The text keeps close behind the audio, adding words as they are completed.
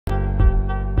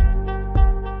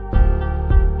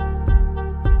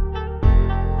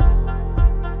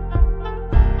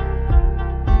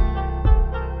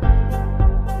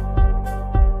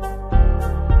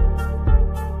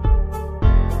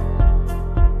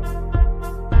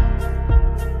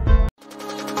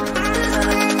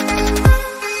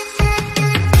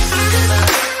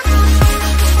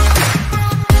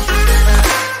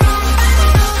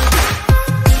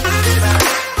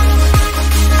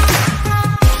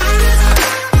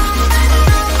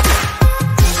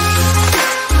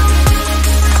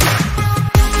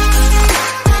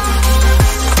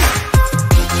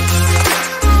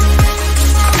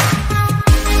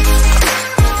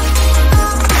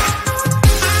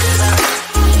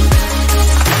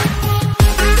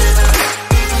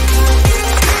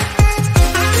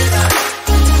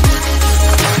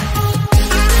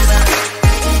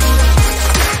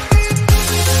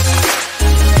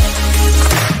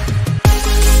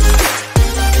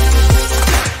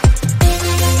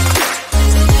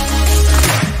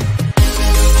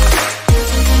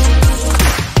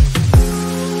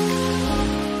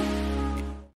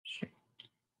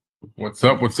What's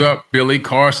up? What's up? Billy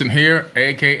Carson here,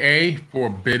 aka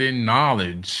Forbidden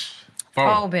Knowledge.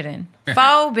 Forbidden.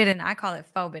 Forbidden. I call it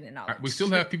forbidden knowledge. We still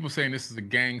have people saying this is a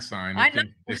gang sign. I know.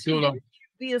 They still don't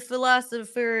be a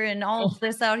philosopher and all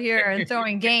this out here and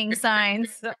throwing gang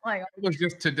signs. Like, it was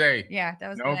just today. Yeah, that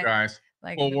was no today. guys.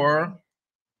 Like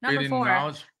Number four.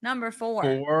 Knowledge. Number four.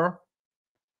 Four.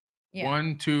 Yeah.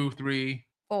 1, 2, 3,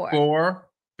 four.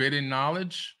 Forbidden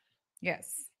knowledge.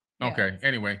 Yes. Okay.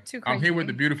 Anyway, I'm here with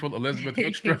the beautiful Elizabeth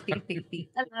Hoekstra.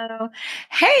 Hello.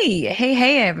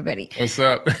 Hey, everybody. What's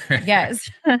up? Yes.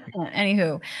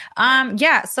 Anywho,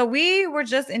 yeah. So we were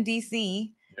just in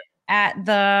DC at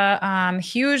the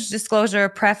huge disclosure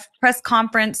press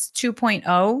conference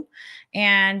 2.0,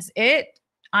 and it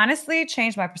honestly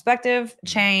changed my perspective.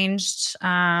 Changed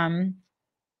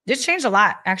a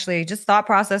lot, actually. Just thought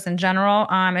process in general.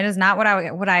 It is not what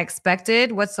I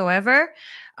expected whatsoever.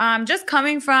 Just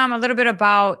coming from a little bit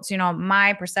about,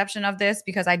 my perception of this,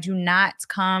 because I do not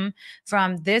come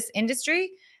from this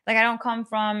industry. Like, I don't come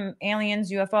from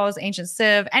aliens, UFOs, ancient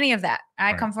Civ, any of that.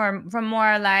 I come from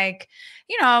more like,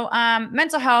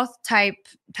 mental health type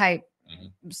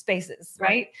spaces,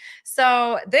 right?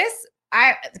 So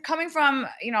coming from,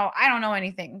 I don't know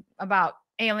anything about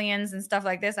aliens and stuff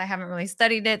like this. I haven't really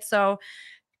studied it. So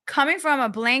coming from a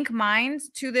blank mind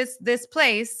to this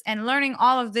place and learning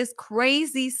all of this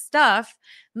crazy stuff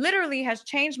literally has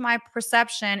changed my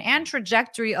perception and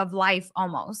trajectory of life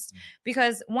almost.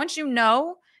 Because once you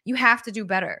have to do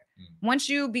better. Once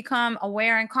you become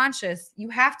aware and conscious, you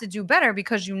have to do better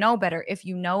because you know better. If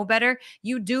you know better,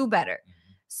 you do better.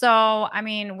 So, I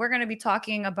mean, we're going to be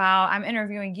talking about, I'm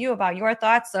interviewing you about your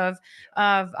thoughts of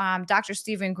Dr.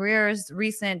 Stephen Greer's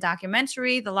recent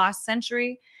documentary, The Lost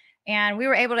Century. And we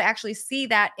were able to actually see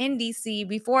that in DC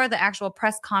before the actual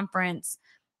press conference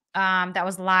that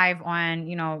was live on,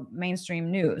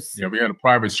 mainstream news. Yeah, we had a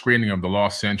private screening of The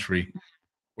Lost Century,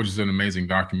 which is an amazing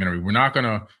documentary.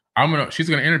 She's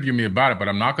going to interview me about it, but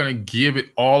I'm not going to give it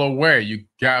all away. You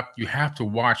have to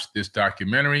watch this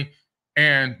documentary.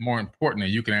 And more importantly,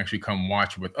 you can actually come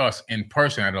watch with us in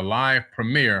person at a live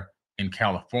premiere in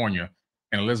California.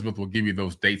 And Elizabeth will give you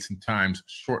those dates and times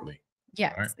shortly.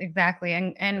 Yes, right? Exactly.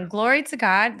 And glory to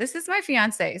God. This is my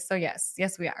fiance. So yes,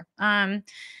 we are.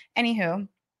 Anywho,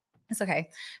 it's okay.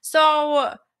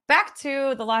 So back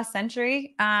to The Lost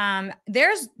Century.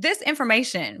 There's this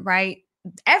information, right?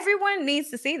 Everyone needs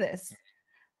to see this.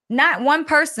 Not one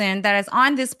person that is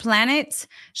on this planet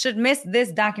should miss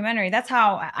this documentary. That's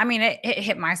how, it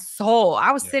hit my soul.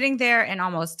 I was sitting there in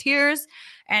almost tears,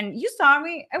 and you saw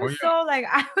me. It was so like,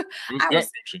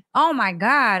 oh my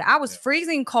God, I was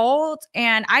freezing cold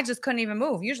and I just couldn't even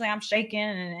move. Usually I'm shaking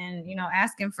and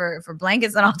asking for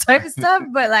blankets and all type of stuff.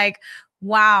 But like,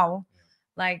 wow,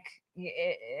 like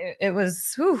it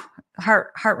was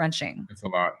heart-wrenching. It's a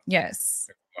lot. Yes.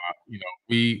 It's a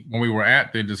lot. When we were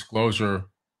at the disclosure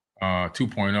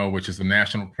 2.0, which is the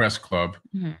National Press Club,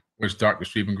 which Dr.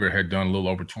 Stephen Greer had done a little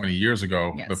over 20 years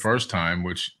ago, the first time,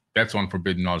 which that's on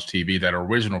Forbidden Knowledge TV, that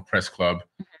original press club,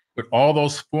 with all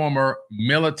those former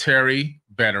military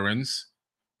veterans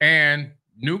and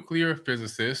nuclear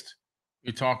physicists.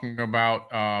 You're talking about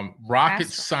rocket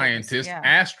scientists,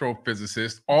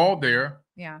 astrophysicists, all there.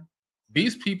 Yeah.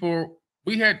 These people,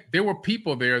 there were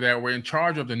people there that were in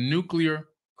charge of the nuclear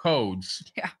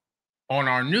codes on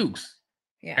our nukes.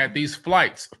 At these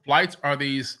flights. Flights are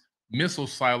these missile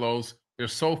silos. They're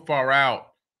so far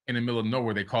out in the middle of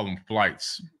nowhere, they call them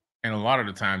flights. And a lot of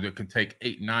the times it can take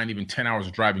 8, 9, even 10 hours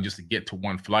of driving just to get to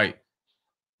one flight.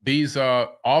 These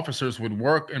officers would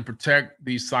work and protect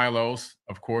these silos,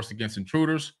 of course, against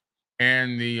intruders.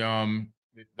 And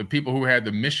the people who had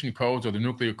the mission codes or the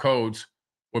nuclear codes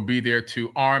would be there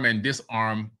to arm and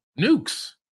disarm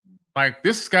nukes. Like,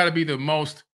 this has got to be the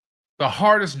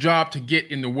hardest job to get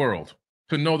in the world.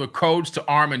 To know the codes to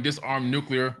arm and disarm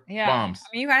nuclear bombs. I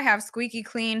mean, you gotta have squeaky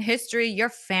clean history. Your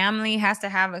family has to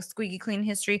have a squeaky clean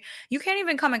history. You can't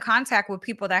even come in contact with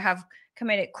people that have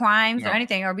committed crimes or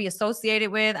anything or be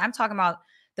associated with. I'm talking about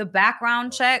the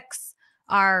background checks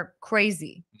are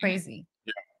crazy.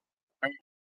 Yeah.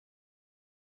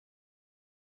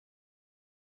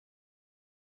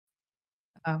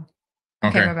 Oh,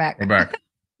 okay, we're back. We're back.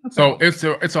 So it's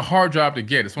a hard job to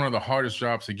get. It's one of the hardest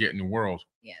jobs to get in the world.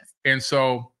 Yes. And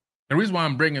so the reason why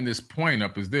I'm bringing this point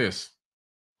up is this.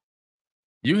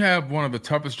 You have one of the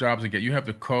toughest jobs to get. You have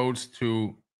the codes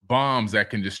to bombs that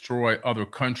can destroy other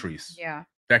countries. Yeah.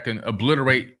 That can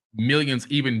obliterate millions,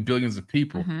 even billions of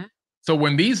people. So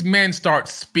when these men start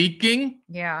speaking,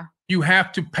 you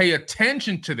have to pay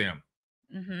attention to them.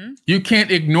 You can't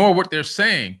ignore what they're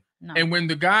saying. No. And when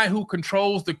the guy who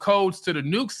controls the codes to the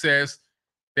nuke says,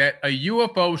 that a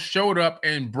UFO showed up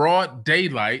in broad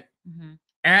daylight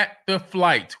at the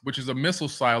flight, which is a missile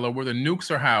silo where the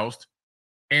nukes are housed,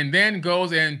 and then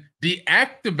goes and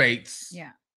deactivates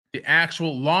the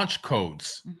actual launch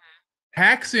codes,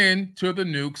 hacks into the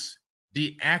nukes,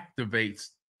 deactivates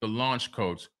the launch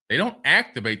codes. They don't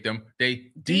activate them,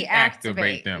 they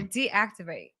deactivate them.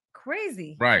 Deactivate.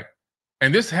 Crazy. Right.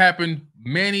 And this happened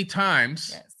many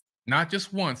times, not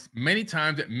just once, many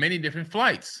times at many different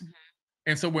flights.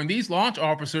 And so when these launch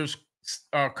officers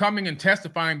are coming and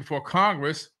testifying before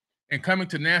Congress and coming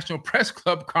to National Press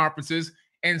Club conferences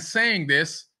and saying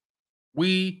this,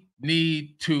 we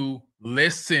need to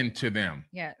listen to them.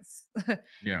 Yes.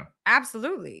 Yeah.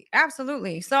 Absolutely.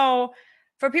 Absolutely. So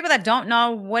for people that don't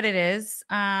know what it is,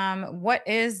 what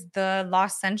is The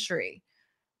Lost Century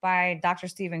by Dr.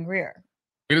 Stephen Greer?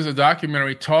 It is a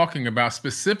documentary talking about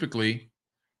specifically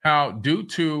how, due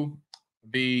to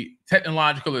the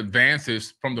technological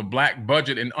advances from the black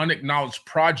budget and unacknowledged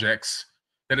projects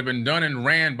that have been done and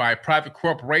ran by private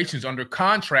corporations under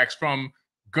contracts from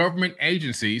government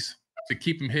agencies to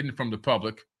keep them hidden from the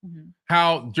public,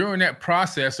 how during that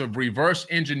process of reverse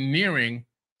engineering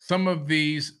some of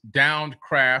these downed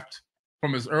craft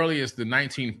from as early as the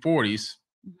 1940s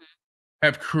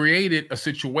have created a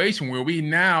situation where we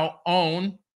now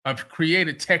have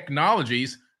created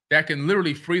technologies that can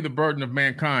literally free the burden of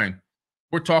mankind.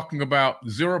 We're talking about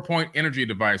 0-point energy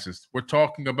devices. We're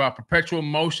talking about perpetual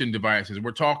motion devices.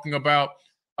 We're talking about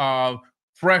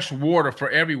fresh water for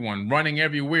everyone, running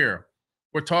everywhere.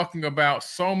 We're talking about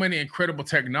so many incredible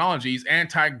technologies,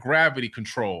 anti-gravity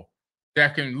control,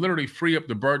 that can literally free up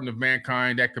the burden of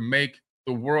mankind, that can make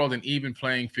the world an even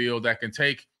playing field, that can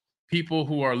take people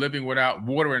who are living without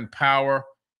water and power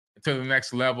to the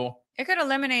next level. It could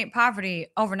eliminate poverty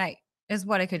overnight, is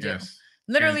what it could do.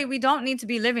 Literally, we don't need to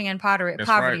be living in poverty.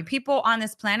 Right. People on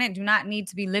this planet do not need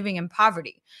to be living in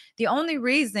poverty. The only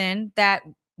reason that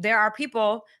there are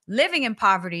people living in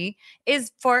poverty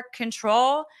is for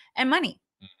control and money.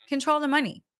 Control and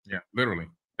money. Yeah, literally.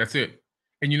 That's it.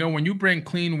 And when you bring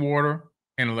clean water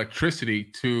and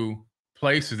electricity to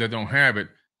places that don't have it,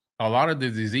 a lot of the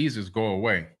diseases go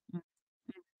away.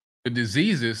 The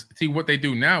diseases, see, what they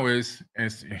do now is, and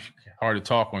it's hard to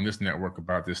talk on this network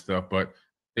about this stuff, but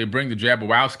they bring the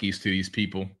Jabberwowskis to these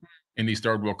people in these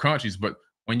third world countries. But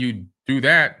when you do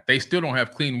that, they still don't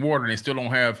have clean water and they still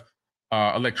don't have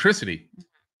electricity.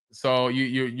 So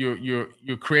you're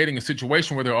creating a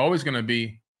situation where there are always going to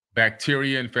be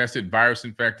bacteria infested, virus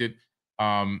infected,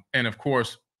 and of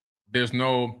course, there's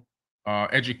no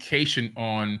education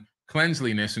on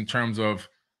cleanliness in terms of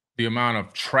the amount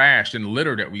of trash and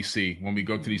litter that we see when we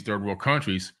go to these third world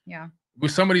countries. Yeah.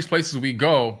 With some of these places we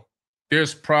go,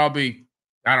 there's probably,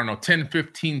 10,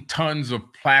 15 tons of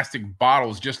plastic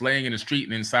bottles just laying in the street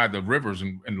and inside the rivers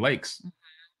and lakes.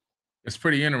 It's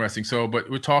pretty interesting. So, but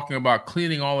we're talking about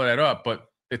cleaning all of that up, but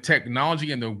the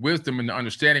technology and the wisdom and the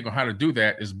understanding of how to do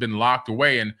that has been locked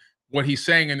away. And what he's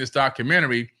saying in this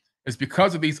documentary is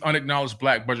because of these unacknowledged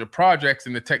black budget projects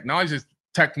and the technologies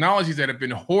that have been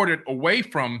hoarded away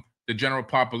from the general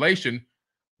population,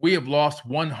 we have lost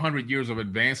 100 years of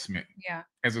advancement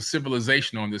as a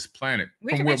civilization on this planet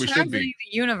from where we should be.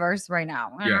 The universe right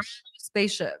now,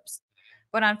 spaceships.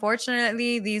 But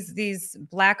unfortunately, these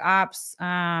black ops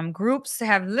groups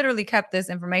have literally kept this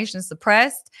information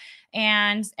suppressed,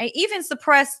 and even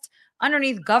suppressed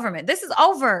underneath government. This is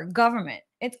over government.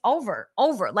 It's over.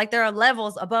 Like there are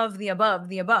levels above the above.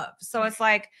 So it's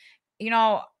like,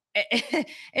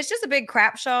 it's just a big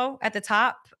crap show at the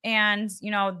top. And,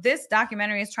 this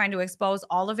documentary is trying to expose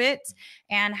all of it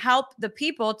and help the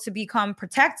people to become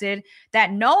protected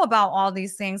that know about all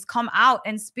these things, come out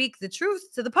and speak the truth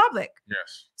to the public.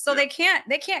 Yes. So they can't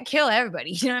kill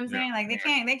everybody. You know what I'm saying? Like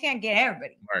they can't get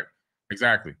everybody. Right.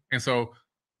 Exactly. And so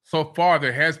far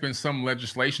there has been some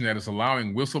legislation that is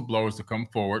allowing whistleblowers to come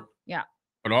forward. Yeah.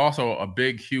 But also a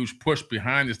big, huge push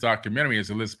behind this documentary,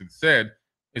 as Elizabeth said,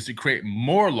 is to create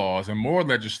more laws and more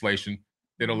legislation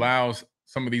that allows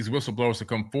some of these whistleblowers to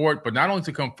come forward, but not only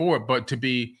to come forward, but to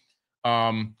be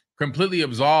completely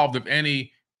absolved of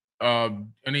any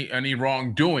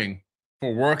wrongdoing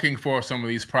for working for some of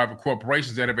these private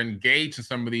corporations that have engaged in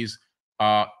some of these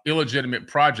illegitimate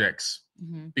projects.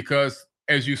 Because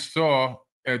as you saw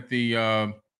at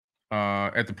the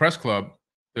press club,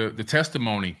 the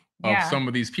testimony of some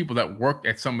of these people that worked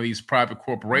at some of these private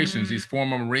corporations, these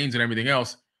former Marines and everything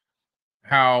else,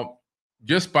 how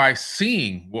just by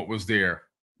seeing what was there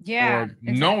or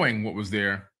knowing what was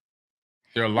there,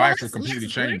 their lives were completely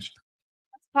changed.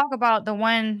 talk about the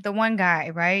one guy,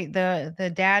 right?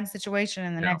 The dad situation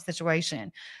and the next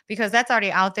situation, because that's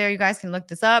already out there. You guys can look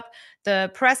this up.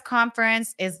 The press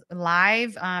conference is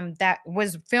live. That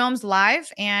was filmed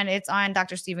live, and it's on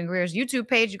Dr. Stephen Greer's YouTube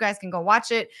page. You guys can go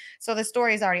watch it. So the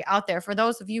story is already out there. For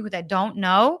those of you that don't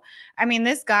know, I mean,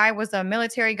 this guy was a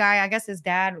military guy. I guess his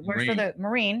dad worked for the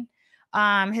Marine.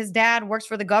 His dad works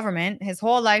for the government. His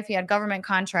whole life, he had government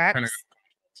contracts.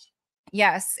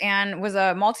 Yes, and was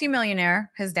a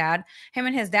multimillionaire, his dad. Him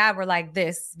and his dad were like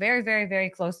this, very, very, very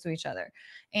close to each other.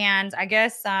 And I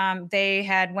guess they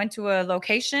had went to a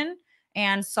location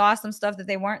and saw some stuff that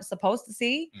they weren't supposed to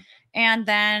see. And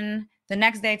then the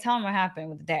next day, tell him what happened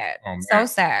with the dad. Oh, so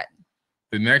sad.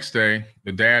 The next day,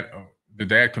 the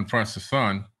dad confronts the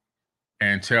son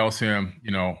and tells him,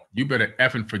 you know, you better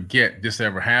effing forget this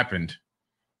ever happened,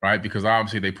 right? Because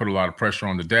obviously they put a lot of pressure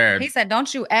on the dad. He said,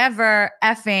 don't you ever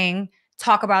effing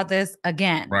talk about this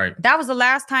again. Right. That was the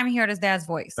last time he heard his dad's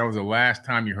voice. That was the last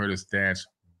time you heard his dad's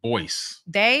voice.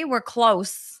 They were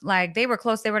close. Like they were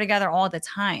close. They were together all the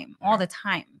time. All the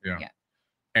time. Yeah.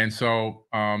 And so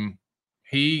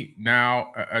he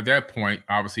now at that point,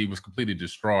 obviously he was completely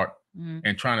distraught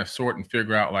and trying to sort and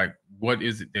figure out like what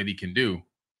is it that he can do.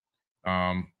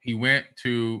 He went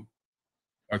to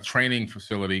a training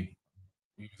facility.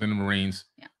 He was in the Marines.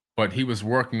 Yeah. But he was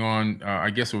working on, I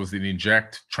guess it was an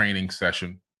eject training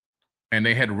session, and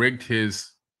they had rigged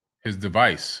his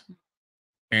device,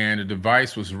 and the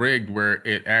device was rigged where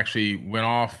it actually went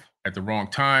off at the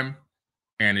wrong time,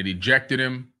 and it ejected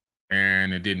him,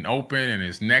 and it didn't open, and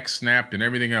his neck snapped, and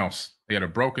everything else. He had a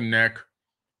broken neck.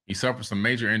 He suffered some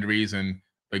major injuries, and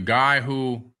the guy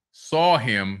who saw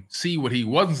him see what he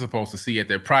wasn't supposed to see at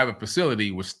their private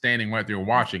facility was standing right there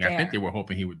watching. I think they were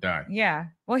hoping he would die. Yeah.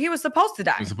 Well, he was supposed to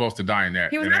die. He was supposed to die in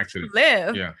that he was accident. To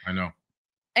live. Yeah, I know.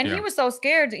 And he was so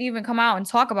scared to even come out and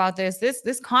talk about this.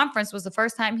 This conference was the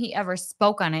first time he ever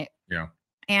spoke on it. Yeah.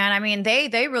 And I mean,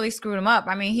 they really screwed him up.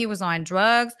 I mean, he was on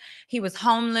drugs. He was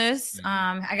homeless.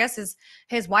 I guess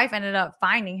his wife ended up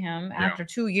finding him after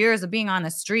 2 years of being on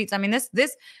the streets. I mean,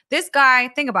 this guy,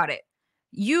 think about it.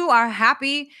 You are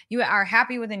happy. You are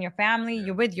happy within your family.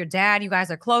 You're with your dad. You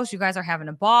guys are close. You guys are having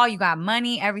a ball. You got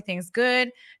money. Everything's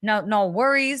good. No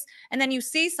worries. And then you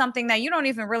see something that you don't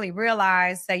even really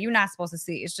realize that you're not supposed to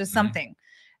see. It's just something.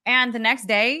 And the next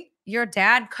day, your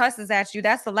dad cusses at you.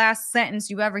 That's the last sentence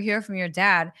you ever hear from your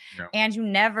dad. Yeah. And you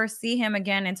never see him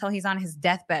again until he's on his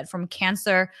deathbed from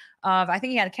cancer of, I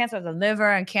think he had cancer of the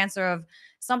liver and cancer of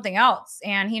something else.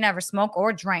 And he never smoked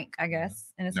or drank, I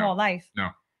guess, in his whole life. No.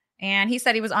 And he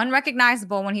said he was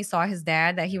unrecognizable when he saw his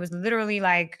dad, that he was literally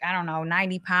like, I don't know,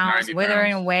 90 pounds,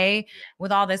 withering away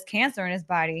with all this cancer in his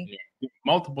body. Yeah.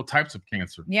 Multiple types of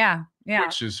cancer. Yeah. Yeah.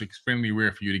 Which is extremely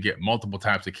rare for you to get multiple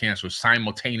types of cancer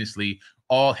simultaneously,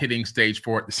 all hitting stage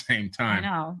 4 at the same time. I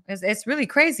know. It's really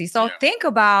crazy. So think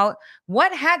about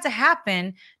what had to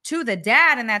happen to the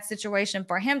dad in that situation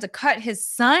for him to cut his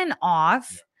son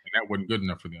off. Yeah. That wasn't good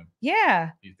enough for them. Yeah.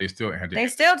 They still had to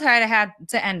had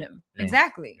to end him. Yeah.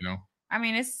 Exactly. You know? I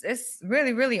mean, it's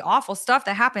really, really awful stuff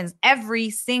that happens every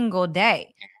single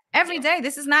day. Every day.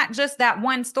 This is not just that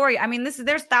one story. I mean,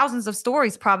 there's thousands of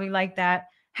stories probably like that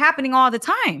happening all the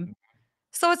time.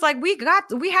 So it's like we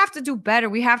have to do better.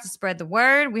 We have to spread the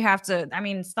word. We have to, I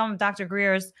mean, some of Dr.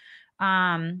 Greer's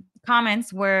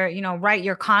comments were, you know, write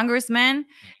your congressman,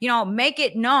 you know, make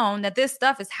it known that this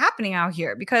stuff is happening out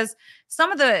here, because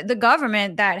some of the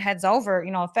government that heads over,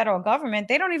 you know, federal government,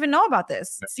 they don't even know about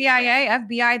this. CIA,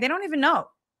 FBI, they don't even know.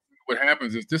 What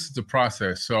happens is this is the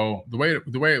process. So the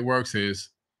way it works is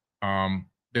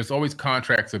there's always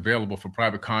contracts available for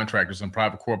private contractors and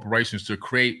private corporations to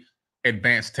create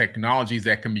advanced technologies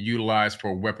that can be utilized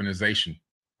for weaponization,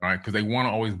 right? Because they want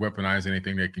to always weaponize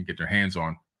anything they can get their hands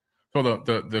on. So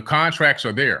the contracts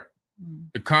are there.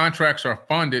 The contracts are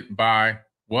funded by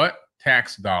what?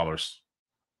 Tax dollars.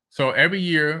 So every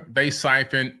year they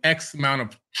siphon X amount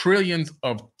of trillions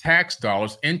of tax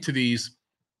dollars into these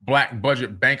black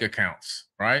budget bank accounts,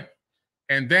 right?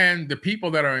 And then the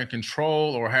people that are in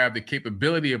control or have the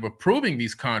capability of approving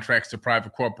these contracts to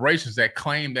private corporations that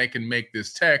claim they can make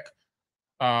this tech,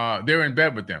 they're in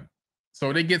bed with them.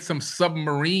 So they get some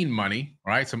submarine money,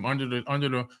 right? Some under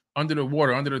the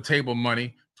water, under the table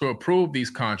money to approve these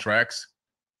contracts.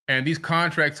 And these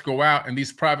contracts go out and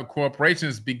these private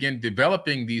corporations begin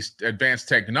developing these advanced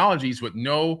technologies with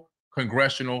no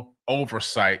congressional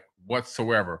oversight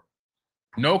whatsoever.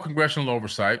 No congressional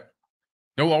oversight,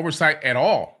 no oversight at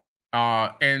all.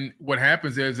 And what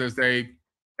happens is as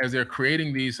they're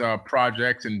creating these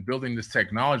projects and building this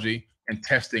technology and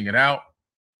testing it out,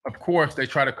 of course, they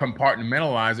try to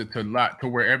compartmentalize it to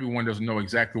where everyone doesn't know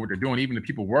exactly what they're doing, even the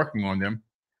people working on them.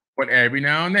 But every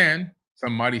now and then,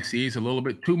 somebody sees a little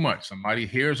bit too much. Somebody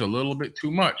hears a little bit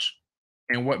too much.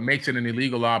 And what makes it an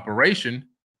illegal operation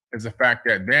is the fact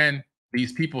that then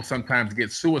these people sometimes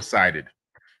get suicided,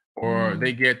 or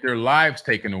they get their lives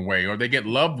taken away, or they get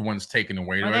loved ones taken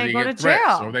away, or they get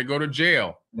threats, or they go to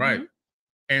jail. Right.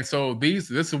 And so this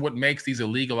is what makes these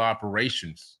illegal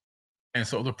operations. And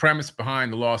so the premise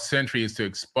behind the Lost Century is to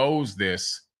expose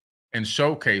this and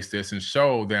showcase this and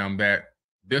show them that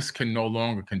this can no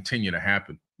longer continue to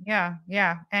happen. Yeah,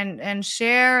 yeah. And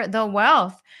share the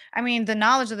wealth. I mean, the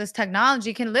knowledge of this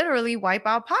technology can literally wipe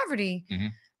out poverty.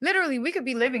 Literally, we could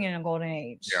be living in a golden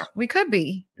age. Yeah. We could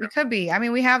be. We could be. I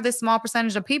mean, we have this small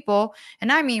percentage of people,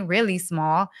 and I mean really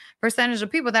small percentage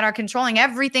of people that are controlling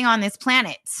everything on this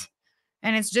planet.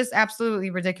 And it's just absolutely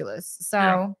ridiculous.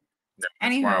 So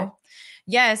anywho,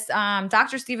 yes,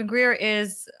 Dr. Stephen Greer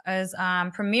is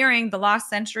premiering The Lost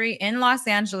Century in Los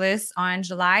Angeles on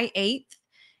July 8th.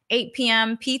 8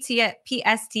 p.m. PST.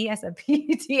 I said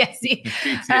PTSD.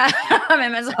 I'm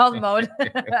in mental health mode.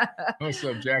 What's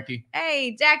up, Jackie?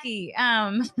 Hey, Jackie.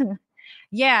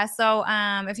 Yeah. So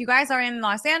if you guys are in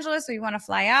Los Angeles or you want to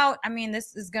fly out, I mean,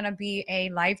 this is going to be a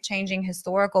life-changing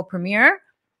historical premiere.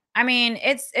 I mean,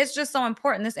 it's just so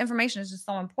important. This information is just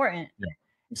so important. Yeah,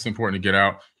 it's important to get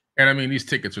out. And I mean, these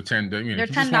tickets are $10. I mean, they're if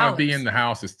you just want to be in the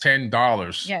house, it's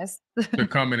 $10. Yes. To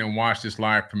come in and watch this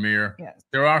live premiere. Yes.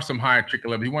 There are some high ticket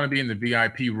levels. You want to be in the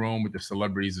VIP room with the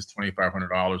celebrities, it's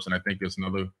 $2,500. And I think there's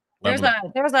another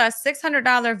level. There's a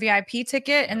 $600 VIP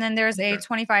ticket, and then there's a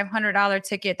 $2,500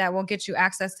 ticket that will get you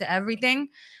access to everything.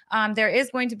 There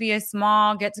is going to be a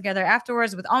small get together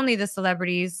afterwards with only the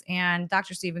celebrities, and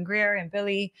Dr. Stephen Greer and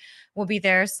Billy will be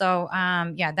there. So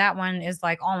yeah, that one is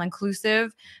like all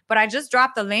inclusive. But I just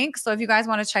dropped the link, so if you guys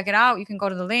want to check it out, you can go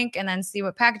to the link and then see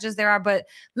what packages there are. But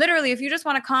literally, if you just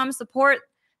want to come support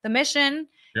the mission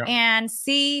and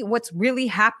see what's really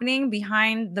happening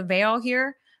behind the veil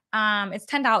here, it's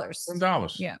 $10.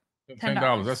 $10. Yeah,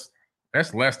 $10.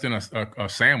 That's less than a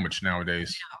sandwich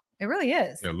nowadays. Yeah, it really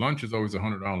is. Yeah, lunch is always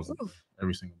 $100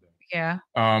 every single day.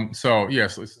 Yeah. So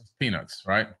yes, it's peanuts,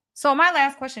 right? So my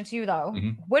last question to you though,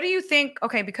 what do you think?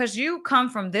 Okay, because you come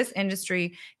from this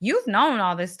industry, you've known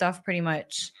all this stuff pretty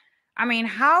much. I mean,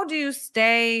 how do you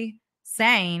stay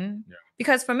sane? Yeah.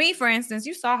 Because for me, for instance,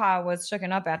 you saw how I was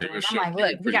shooken up afterwards. I'm like,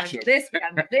 look, we got to do this. We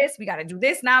got to do this. We got to do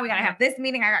this now. We got to have this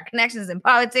meeting. I got connections in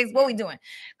politics. What we doing?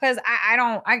 Because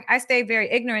I stay very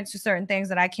ignorant to certain things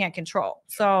that I can't control.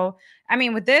 So, I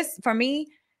mean, with this, for me,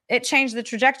 it changed the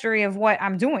trajectory of what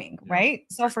I'm doing, right?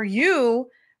 So for you,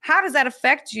 how does that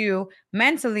affect you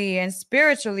mentally and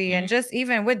spiritually and just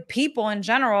even with people in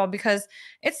general? Because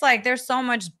it's like there's so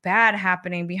much bad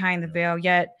happening behind the veil,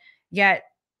 yet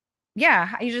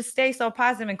yeah, you just stay so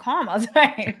positive and calm all the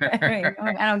time.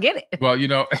 I don't get it.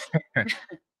 Well,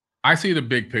 I see the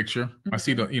big picture. I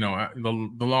see the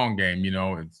long game.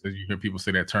 You hear people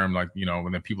say that term, like,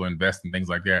 when the people invest in things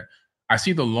like that. I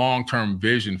see the long-term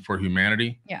vision for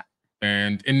humanity. Yeah.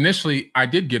 And initially, I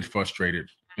did get frustrated.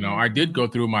 I did go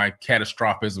through my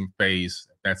catastrophism phase.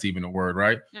 If that's even a word,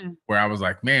 right? Where I was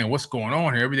like, man, what's going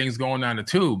on here? Everything's going down the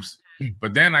tubes.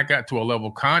 But then I got to a level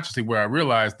consciously where I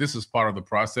realized this is part of the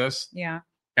process. Yeah.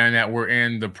 And that we're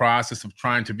in the process of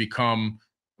trying to become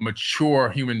mature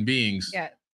human beings. Yeah.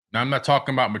 Now, I'm not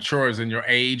talking about mature as in your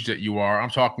age that you are.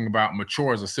 I'm talking about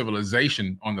mature as a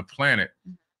civilization on the planet.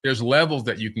 There's levels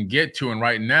that you can get to. And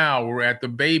right now we're at the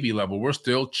baby level. We're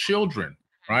still children,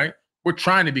 right? We're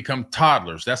trying to become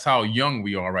toddlers. That's how young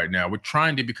we are right now. We're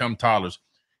trying to become toddlers.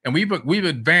 And we've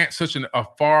advanced such a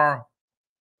far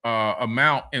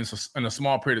amount in a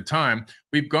small period of time.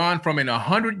 We've gone from, in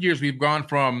 100 years, we've gone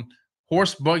from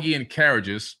horse, buggy, and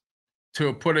carriages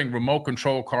to putting remote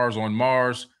control cars on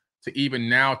Mars, to even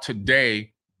now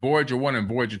today, Voyager 1 and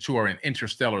Voyager 2 are in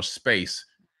interstellar space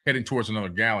heading towards another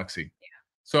galaxy. Yeah.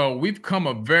 So we've come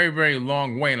a very, very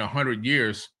long way in 100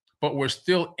 years, but we're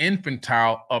still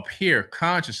infantile up here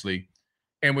consciously.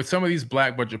 And with some of these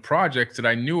black budget projects that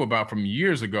I knew about from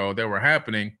years ago that were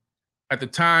happening, at the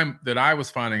time that I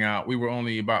was finding out, they were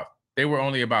only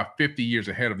about 50 years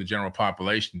ahead of the general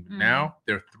population. Now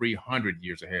they're 300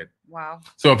 years ahead. Wow.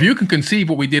 So if you can conceive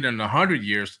what we did in 100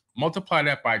 years, multiply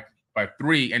that by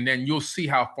 3, and then you'll see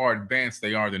how far advanced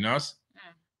they are than us.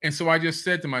 And so I just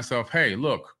said to myself, hey,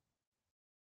 look,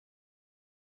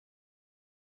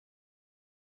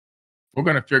 we're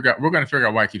gonna figure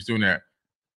out why it keeps doing that.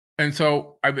 And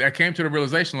so I came to the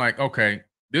realization, like, okay,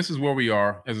 this is where we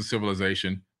are as a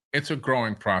civilization. It's a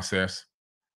growing process.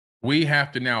 We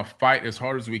have to now fight as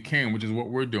hard as we can, which is what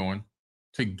we're doing,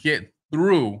 to get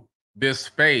through this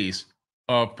phase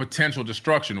of potential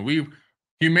destruction.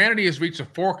 Humanity has reached a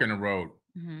fork in the road,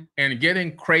 and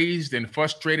getting crazed and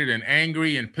frustrated and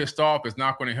angry and pissed off is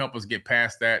not going to help us get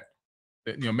past that.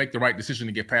 Make the right decision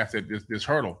to get past this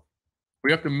hurdle.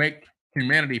 We have to make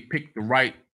humanity pick the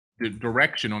right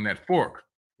direction on that fork.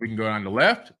 We can go down the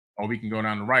left, or we can go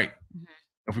down the right.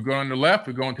 If we go on the left,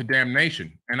 we go into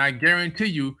damnation. And I guarantee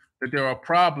you that there are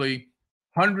probably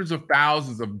hundreds of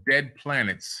thousands of dead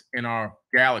planets in our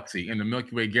galaxy, in the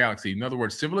Milky Way galaxy. In other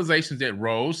words, civilizations that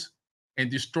rose and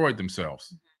destroyed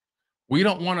themselves. We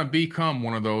don't want to become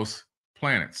one of those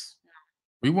planets.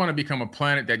 We want to become a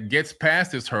planet that gets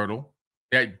past this hurdle,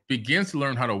 that begins to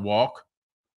learn how to walk,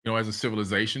 as a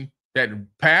civilization, that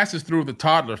passes through the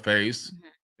toddler phase,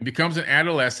 and becomes an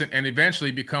adolescent, and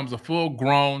eventually becomes a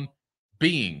full-grown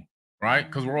being, right?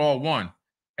 Because we're all one.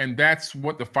 And that's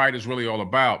what the fight is really all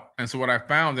about. And so what I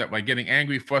found that by getting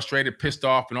angry, frustrated, pissed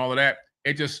off, and all of that,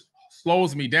 it just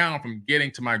slows me down from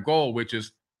getting to my goal, which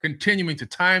is continuing to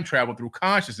time travel through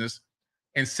consciousness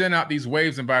and send out these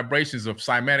waves and vibrations of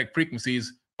cymatic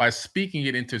frequencies by speaking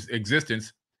it into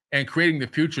existence and creating the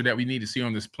future that we need to see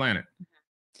on this planet.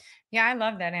 Yeah, I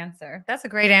love that answer. That's a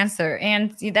great answer.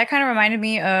 And that kind of reminded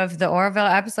me of the Orville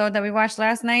episode that we watched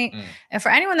last night. And for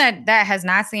anyone that has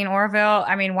not seen Orville,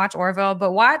 I mean, watch Orville,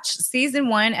 but watch season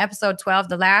 1, episode 12,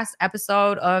 the last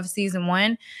episode of season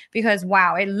 1, because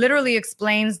wow, it literally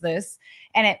explains this,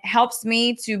 and it helps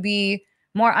me to be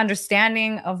more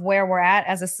understanding of where we're at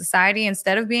as a society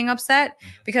instead of being upset.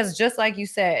 Because just like you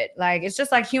said, like, it's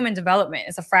just like human development.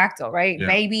 It's a fractal, right? Yeah.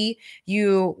 Baby,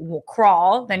 you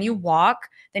crawl, then you walk,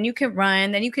 then you can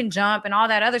run, then you can jump and all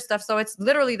that other stuff. So it's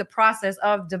literally the process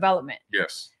of development.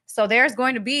 Yes. So there's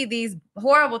going to be these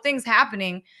horrible things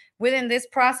happening within this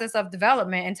process of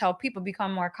development until people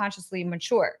become more consciously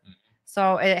mature.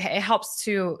 So it helps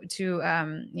to feel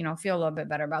a little bit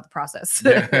better about the process.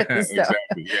 Yeah, exactly.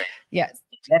 Yeah. Yes.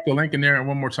 Drop the link in there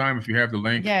one more time if you have the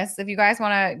link. Yes. If you guys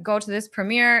want to go to this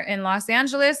premiere in Los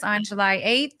Angeles on July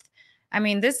 8th, I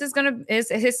mean, this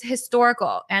is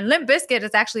historical. And Limp Bizkit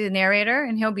is actually the narrator,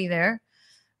 and he'll be there,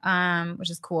 which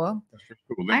is cool. That's pretty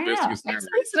cool. Limp Bizkit's I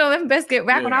used to Limp Bizkit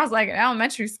back when I was like in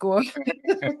elementary school.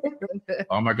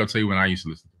 I'm not gonna tell you when I used to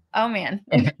listen to him. Oh man.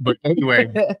 But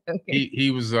anyway,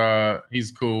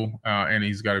 he's cool, and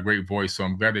he's got a great voice. So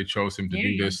I'm glad they chose him to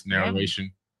do this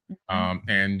narration.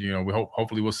 And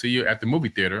hopefully we'll see you at the movie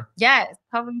theater. Yes,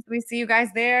 hopefully we see you guys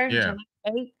there. Yeah.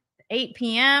 8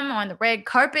 p.m. on the red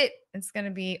carpet. It's going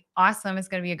to be awesome. It's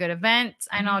going to be a good event.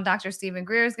 I know Dr. Stephen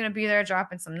Greer is going to be there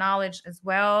dropping some knowledge as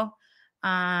well.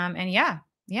 And yeah.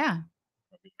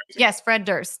 Yes, Fred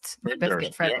Durst. Fred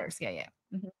Durst. Yeah.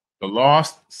 The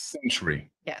Lost Century.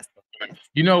 Yes.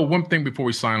 One thing before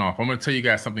we sign off, I'm going to tell you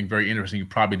guys something very interesting. You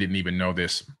probably didn't even know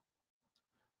this.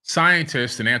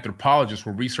 Scientists and anthropologists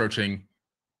were researching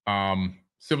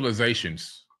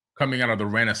civilizations coming out of the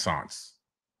Renaissance.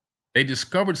 They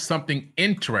discovered something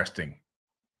interesting.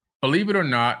 Believe it or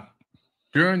not,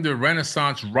 during the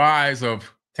Renaissance rise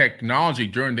of technology,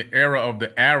 during the era of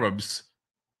the Arabs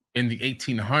in the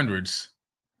 1800s,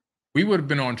 we would have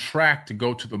been on track to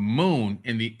go to the moon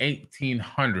in the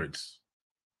 1800s.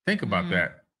 Think about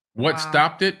that. What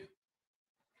stopped it?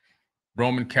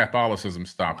 Roman Catholicism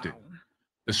stopped it.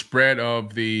 The spread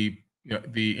of the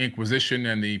Inquisition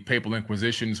and the Papal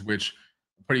Inquisitions, which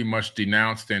pretty much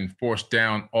denounced and forced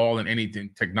down all and anything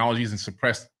technologies and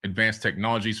suppressed advanced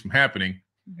technologies from happening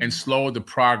and slowed the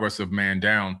progress of man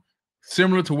down.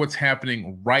 Similar to what's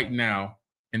happening right now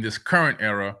in this current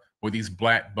era with these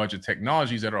black budget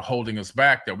technologies that are holding us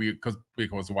back,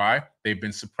 because why? They've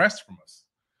been suppressed from us.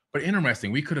 But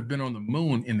interesting, we could have been on the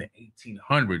moon in the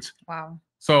 1800s. Wow.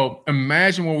 So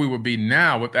imagine where we would be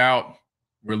now without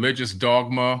religious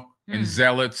dogma and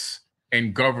zealots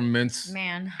and governments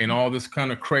and all this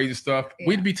kind of crazy stuff. Yeah.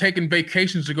 We'd be taking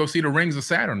vacations to go see the rings of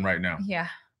Saturn right now. Yeah.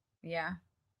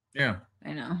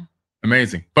 I know.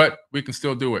 Amazing. But we can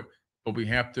still do it. But we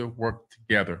have to work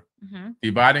together.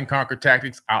 Divide and conquer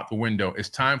tactics out the window. It's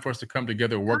time for us to come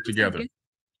together, work together.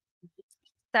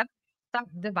 Stop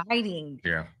dividing.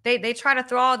 Yeah. They try to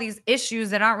throw all these issues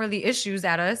that aren't really issues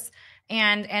at us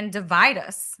and divide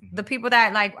us. The people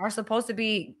that are supposed to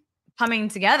be coming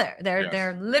together.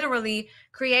 They're literally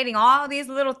creating all these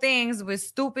little things with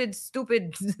stupid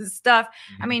stuff.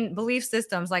 I mean, belief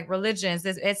systems like religions.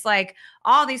 It's like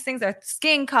all these things are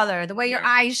skin color, the way your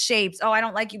eyes shaped. Oh, I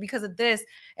don't like you because of this.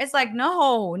 It's like,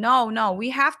 no. We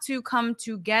have to come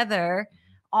together,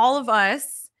 all of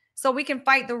us, so we can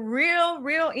fight the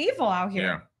real evil out here.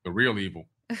 Yeah, the real evil.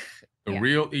 The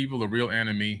real evil, the real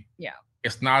enemy. Yeah.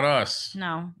 It's not us.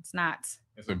 No, it's not.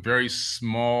 It's a very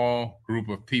small group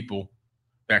of people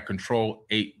that control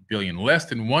 8 billion. Less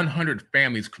than 100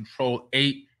 families control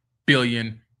 8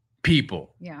 billion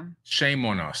people. Yeah. Shame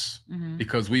on us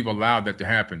because we've allowed that to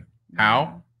happen.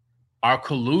 How? Our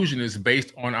collusion is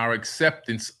based on our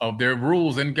acceptance of their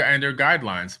rules and their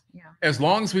guidelines. Yeah. As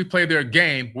long as we play their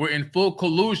game, we're in full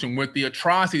collusion with the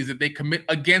atrocities that they commit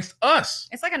against us.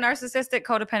 It's like a narcissistic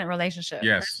codependent relationship.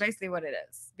 Yes. That's basically what it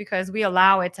is, because we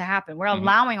allow it to happen. We're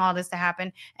allowing all this to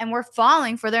happen, and we're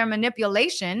falling for their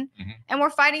manipulation, and we're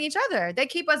fighting each other. They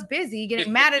keep us busy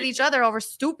getting mad at each other over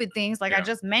stupid things like I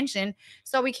just mentioned.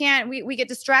 So we get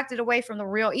distracted away from the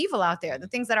real evil out there, the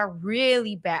things that are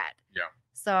really bad. Yeah.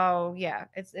 So yeah,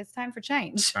 it's time for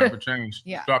change. Time for change.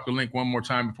 Yeah. Drop the link one more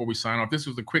time before we sign off. This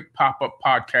was a quick pop-up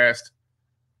podcast.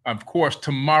 Of course,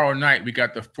 tomorrow night we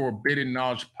got the Forbidden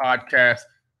Knowledge podcast.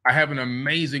 I have an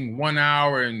amazing 1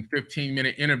 hour and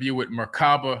 15-minute interview with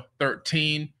Merkaba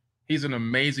 13. He's an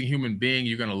amazing human being.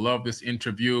 You're going to love this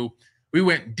interview. We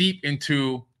went deep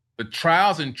into the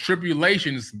trials and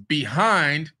tribulations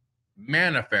behind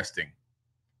manifesting.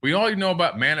 We already know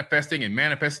about manifesting and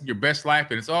manifesting your best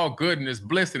life, and it's all good and it's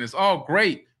bliss and it's all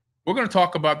great. We're going to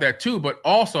talk about that too, but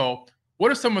also,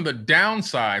 what are some of the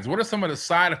downsides? What are some of the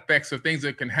side effects of things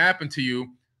that can happen to you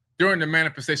during the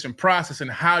manifestation process, and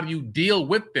how do you deal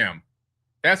with them?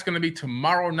 That's going to be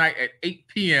tomorrow night at 8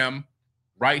 p.m.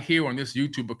 right here on this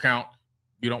YouTube account.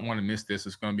 You don't want to miss this.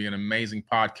 It's going to be an amazing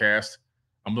podcast.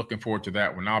 I'm looking forward to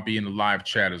that one. I'll be in the live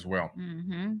chat as well.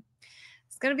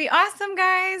 It's going to be awesome,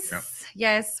 guys. Yep.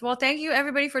 Yes. Well, thank you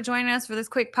everybody for joining us for this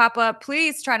quick pop-up.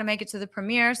 Please try to make it to the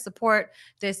premiere. Support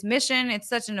this mission. It's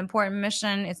such an important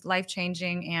mission. It's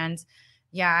life-changing. And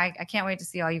yeah, I can't wait to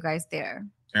see all you guys there.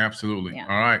 Absolutely. Yeah.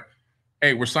 All right.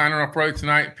 Hey, we're signing off right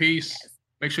tonight. Peace. Yes.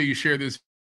 Make sure you share this.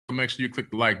 Make sure you click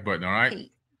the like button. All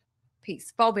right.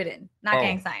 Peace. Forbidden, not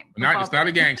gang sign. It's not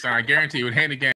a gang sign. I guarantee you. It ain't a gang.